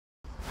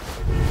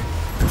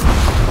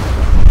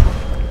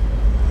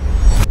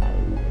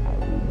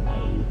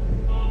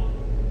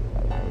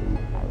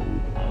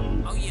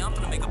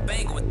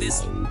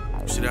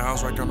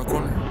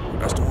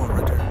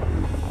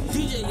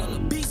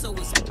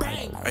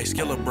Hey,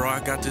 Skilla, bro,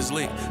 I got this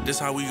lick. This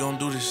how we gon'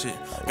 do this shit.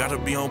 Gotta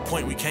be on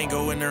point, we can't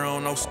go in there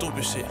on no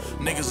stupid shit.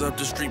 Niggas up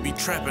the street be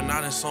trapping,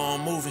 I done saw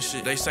them moving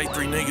shit. They say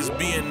 3 niggas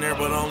be in there,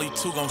 but only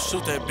 2 gon'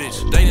 shoot that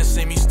bitch. They done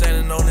see me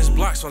standing on this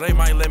block, so they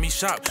might let me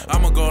shop.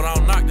 I'ma go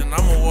down knock, then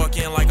I'ma walk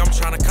in like I'm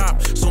tryna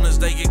cop. Soon as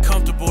they get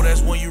comfortable,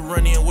 that's when you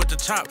run in with the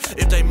chop.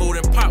 If they move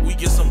and pop, we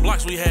get some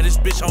blocks, we had this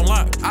bitch on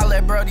lock. I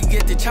let Brody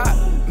get the chop.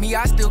 Me,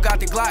 I still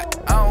got the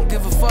Glock. I don't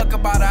give a fuck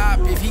about a op.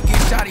 If he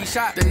get shot, he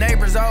shot. The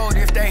neighbors old.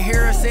 If they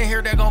hear us in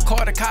here, they gon'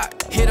 call the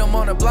cop. Hit him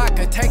on the block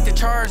and take the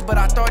charge, but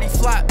I thought he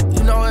flopped.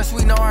 You know us,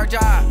 we know our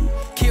job.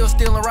 Kill,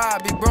 steal, and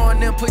rob. Big bro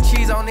and them put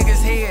cheese on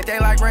niggas' head. They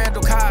like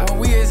Randall Cobb. When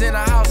we is in the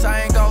house,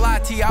 I ain't gon' lie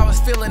to you, I was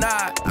feeling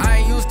odd. I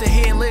ain't used to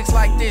hitting licks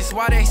like this.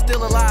 Why they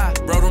still alive?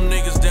 Bro, them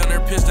niggas down there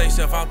pissed they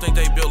self. I don't think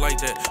they built like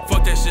that.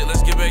 Fuck that shit.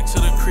 Let's get back to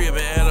the crib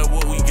and add up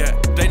what we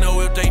got. They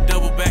know if they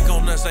double back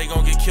on us, they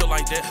gon' get killed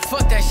like that.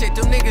 Fuck that shit.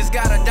 Them niggas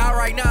gotta die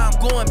right now.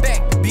 I'm going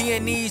back.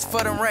 Being these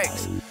for them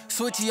wrecks.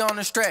 Switchy on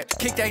the strap.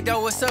 Kick that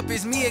door, what's up,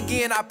 it's me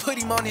again. I put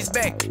him on his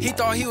back. He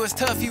thought he was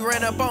tough, he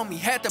ran up on me.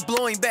 Had to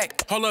blow him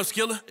back. Hold up,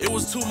 Skilla. It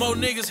was 2 more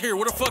niggas here.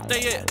 Where the fuck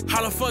they at?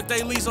 How the fuck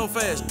they leave so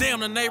fast?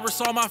 Damn, the neighbor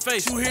saw my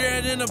face. You hear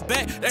it in the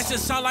back? That shit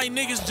sound like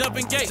niggas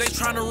jumping gates. They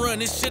tryna run,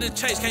 this shit a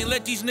chase. Can't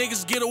let these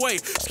niggas get away.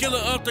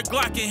 Skilla up the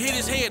Glock and hit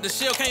his head. The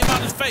shell came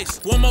out his face.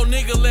 1 more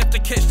nigga left to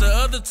catch. The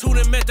other 2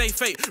 that met they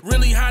fate.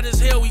 Really hot as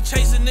hell, we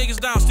chasing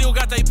niggas down. Still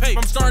got they pay.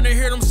 I'm starting to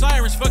hear them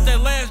sirens. Fuck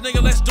that last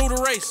nigga, let's do the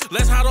race.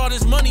 Let's hide all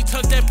this money,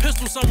 tuck that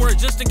pistol somewhere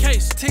just in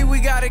case. T, we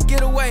gotta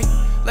get away.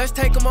 Let's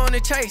take him on the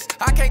chase.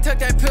 I can't tuck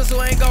that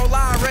pistol, ain't gon'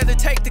 lie, I'd rather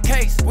take the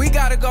case. We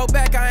gotta go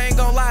back, I ain't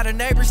gon' lie, the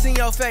neighbors seen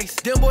your face.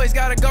 Them boys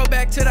gotta go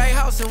back to their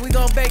house and we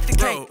gon' bake the cake.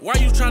 Bro, why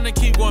you tryna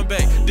keep going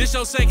back? This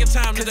your second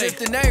time today. Cause if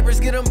the neighbors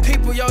get them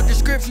people your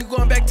description, you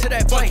going back to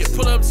that place. Fuck it,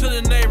 pull up to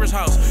the neighbor's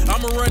house.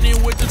 I'ma run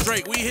in with the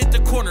Drake. We hit the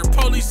corner,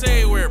 police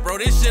everywhere, bro.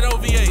 This shit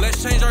OVA.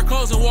 Let's change our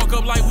clothes and walk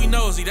up like we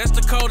nosy. That's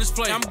the coldest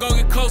play. I'm gon'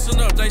 get close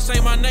enough. They say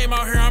my name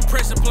out here, I'm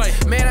pressing play.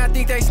 Man, I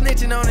think they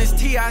snitching on this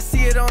T, I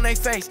see it on their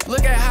face.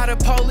 Look at how the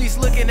police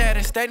looking at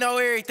us, they know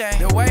everything.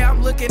 The way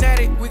I'm looking at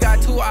it, we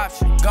got 2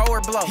 options, go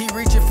or blow. He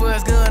reaching for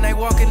his gun, they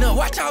walking up.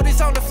 Watch out,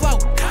 it's on the floor.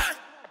 1107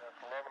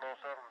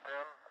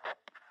 Penn.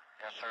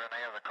 Yes, sir, and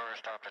they have the car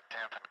stopped at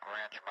 10th and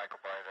Grant. You might go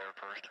by there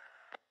first.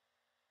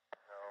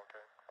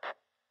 Okay.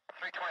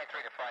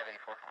 323 to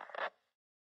 584.